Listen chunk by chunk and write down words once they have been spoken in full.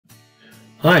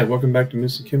Hi, welcome back to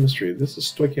Music Chemistry. This is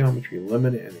Stoichiometry,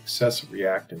 Limited and Excessive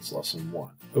Reactants, Lesson 1.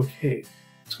 Okay,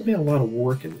 it's going to be a lot of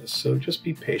work in this, so just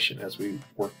be patient as we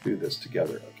work through this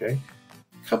together, okay?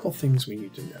 A couple things we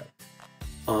need to know.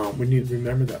 We need to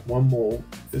remember that 1 mole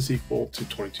is equal to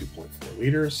 22.4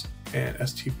 liters, and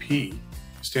STP,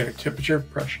 standard temperature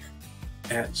pressure,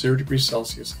 at 0 degrees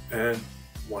Celsius and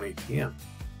 1 atm.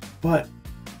 But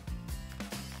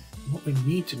what we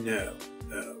need to know,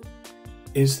 though,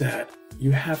 is that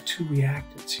you have 2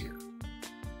 reactants here,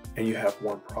 and you have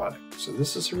 1 product. So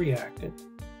this is a reactant,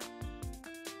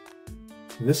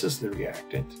 this is the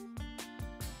reactant,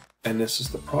 and this is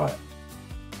the product.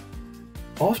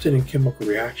 Often in chemical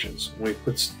reactions, when we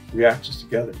put reactions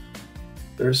together,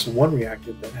 there's one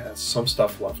reactant that has some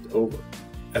stuff left over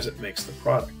as it makes the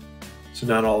product. So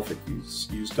not all of it is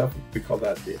used up. We call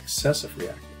that the excessive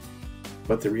reactant.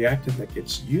 But the reactant that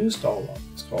gets used all up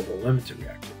is called the limited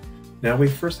reactant. Now we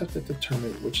first have to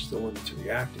determine which is the limited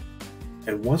reactant.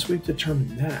 And once we've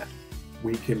determined that,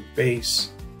 we can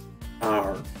base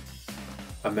our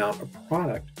amount of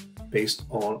product based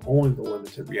on only the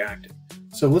limited reactant.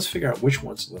 So let's figure out which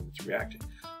one's the limited reactant.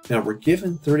 Now we're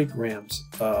given 30 grams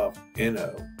of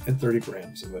NO and 30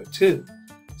 grams of O2.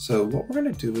 So what we're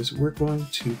going to do is we're going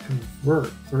to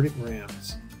convert 30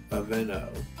 grams of NO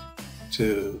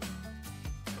to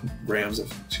grams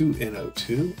of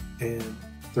 2NO2 and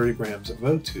 30 grams of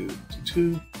O2 to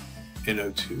 2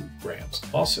 NO2 grams.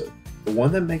 Also, the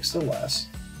one that makes the less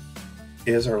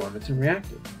is our limited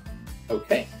reactant.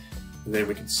 Okay, and then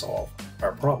we can solve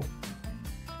our problem.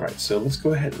 All right, so let's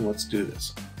go ahead and let's do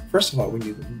this. First of all, we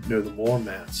need to know the molar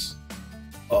mass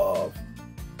of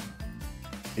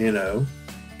NO,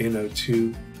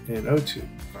 NO2, and O2.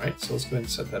 All right, so let's go ahead and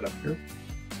set that up here.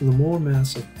 So the molar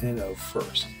mass of NO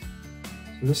first.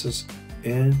 So this is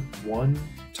N1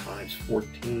 times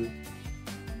 14,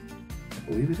 I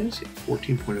believe it is,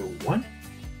 14.01.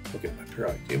 Look at my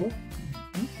periodic table.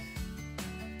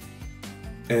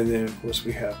 And then, of course,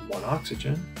 we have 1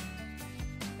 oxygen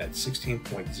at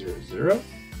 16.00.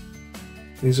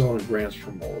 These are all in grams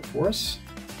per mole, of course.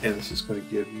 And this is going to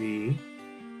give me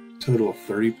a total of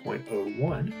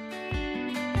 30.01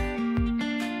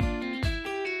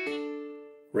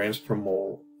 grams per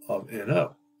mole of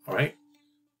NO. All right.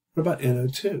 What about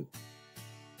NO2?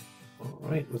 All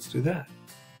right, let's do that.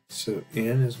 So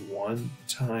N is 1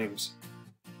 times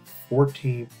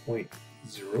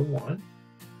 14.01.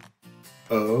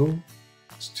 O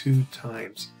is 2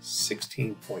 times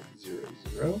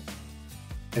 16.00.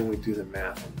 And we do the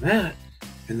math on that,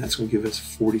 and that's going to give us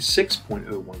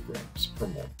 46.01 grams per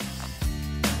mole.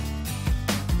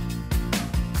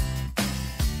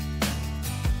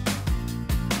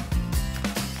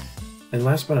 And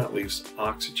last but not least,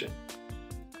 oxygen.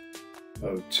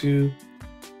 O2.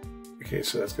 Okay,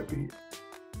 so that's going to be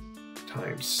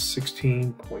times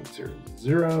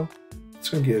 16.00. It's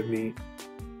going to give me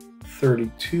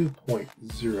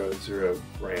 32.00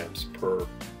 grams per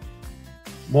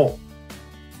mole.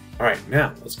 All right,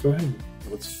 now let's go ahead and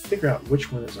let's figure out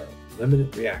which one is our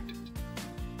limited reactant.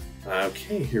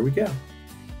 Okay, here we go.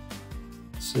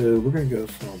 So we're going to go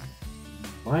from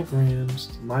my grams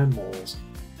to my moles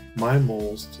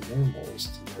to their moles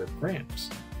to their grams,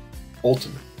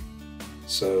 ultimately.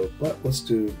 So, but let's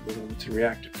do the limited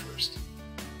reactant first.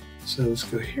 So let's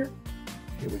go here.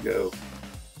 Here we go.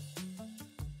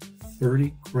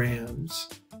 30 grams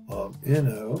of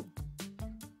NO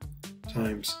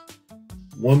times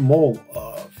 1 mole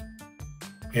of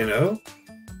NO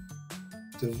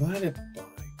divided by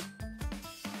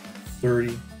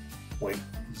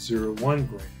 30.01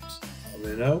 grams of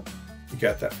NO. We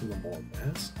got that from the molar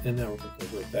mass, and now we're going to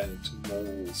convert that into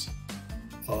moles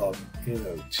of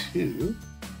NO2.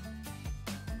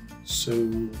 So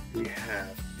we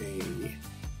have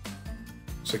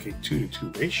looks like a 2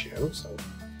 to 2 ratio. So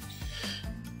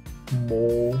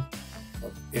mole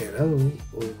of NO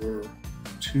over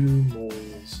 2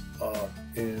 moles of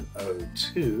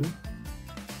NO2.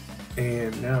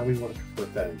 And now we want to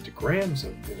convert that into grams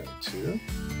of NO2.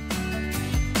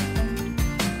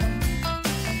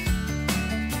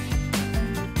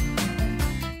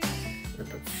 I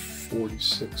put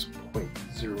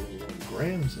 46.01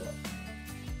 grams of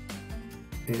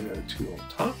NO2 on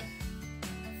top.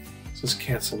 So let's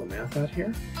cancel the math out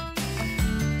here.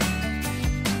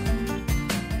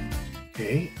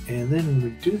 Okay, and then when we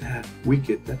do that, we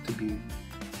get that to be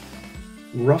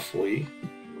roughly,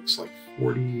 looks like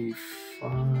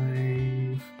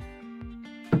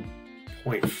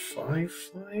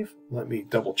 45.55. Let me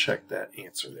double check that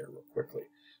answer there real quickly.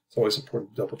 It's always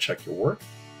important to double check your work.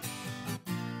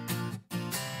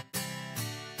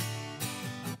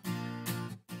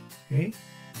 Okay.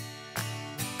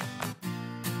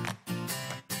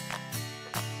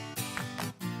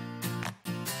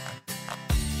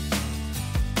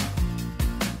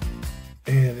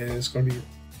 And it is going to be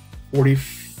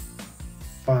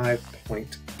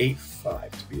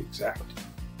 45.85 to be exact.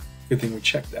 Good thing we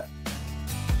checked that.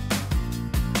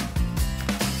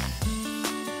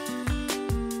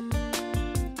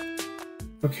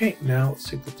 Okay, now let's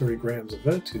take the 30 grams of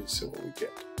O2 and see what we get.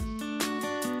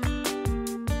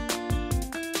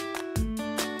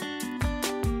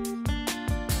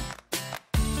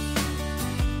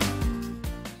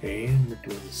 Okay, and we're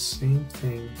doing the same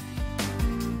thing.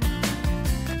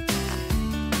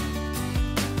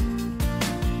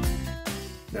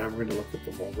 Now we're going to look at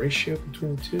the mole ratio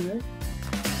between the two there.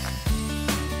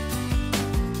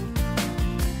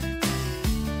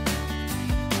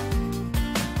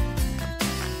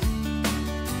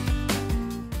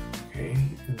 Okay,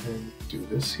 and then do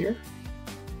this here.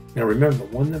 Now remember, the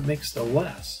one that makes the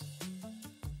less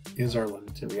is our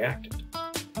limited reactant.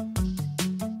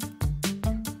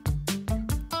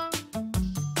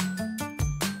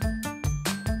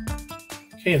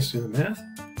 Okay, let's do the math.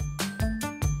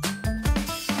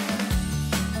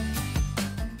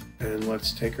 And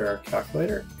let's take our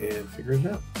calculator and figure it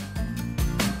out.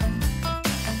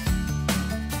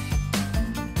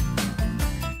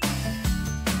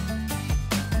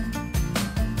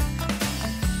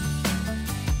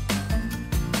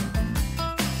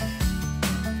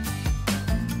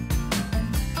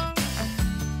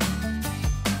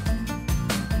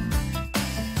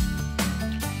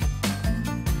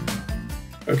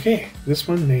 Okay, this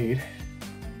one made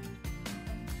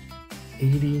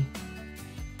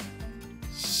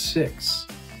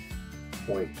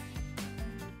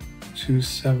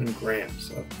 86.27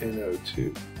 grams of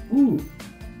NO2. Ooh!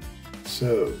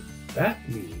 So that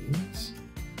means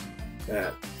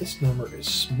that this number is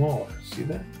smaller. See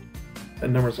that? That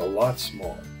number is a lot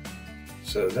smaller.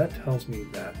 So that tells me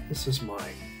that this is my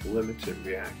limited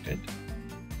reactant,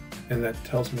 and that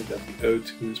tells me that the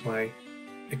O2 is my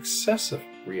excessive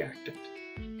reactant.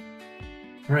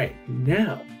 Alright,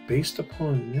 now, based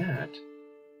upon that,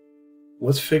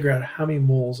 let's figure out how many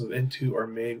moles of N2 are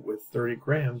made with 30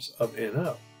 grams of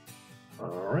NO.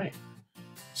 Alright,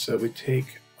 so we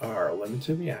take our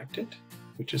limited reactant,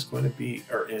 which is going to be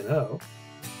our NO,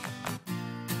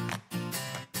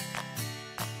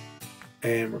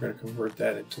 and we're going to convert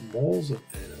that into moles of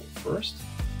NO first.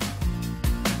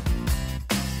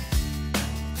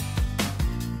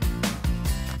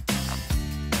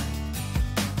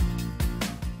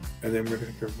 And then we're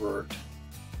going to convert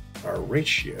our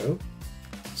ratio.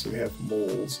 So we have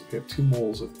moles. We have 2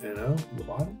 moles of NO on the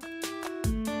bottom.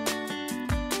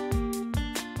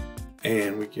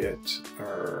 And we get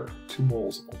our 2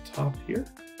 moles on top here.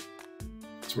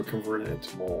 So we're converting it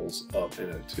to moles of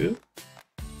NO2.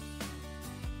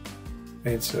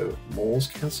 And so moles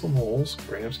cancel moles,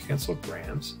 grams cancel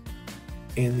grams.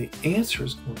 And the answer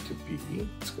is going to be,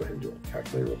 let's go ahead and do a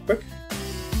calculator real quick.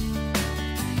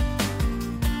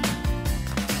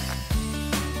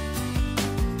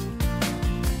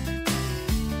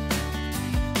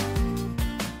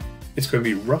 It's going to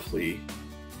be roughly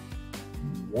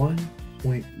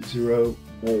 1.0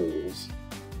 moles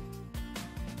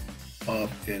of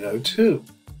NO2.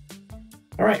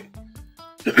 All right.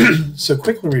 So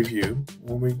quickly review,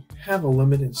 when we have a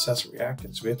limited excessive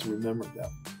reactants, we have to remember that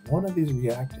one of these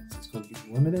reactants is going to be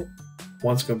limited,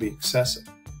 one's going to be excessive.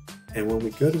 And when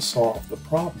we go to solve the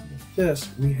problem with this,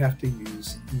 we have to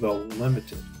use the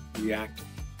limited reactant,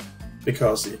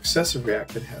 because the excessive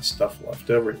reactant has stuff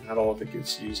left over and not all of it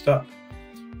gets used up.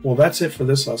 Well, that's it for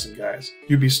this lesson, guys.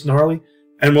 You be snarly,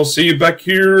 and we'll see you back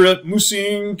here at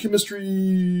Moosing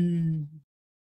Chemistry.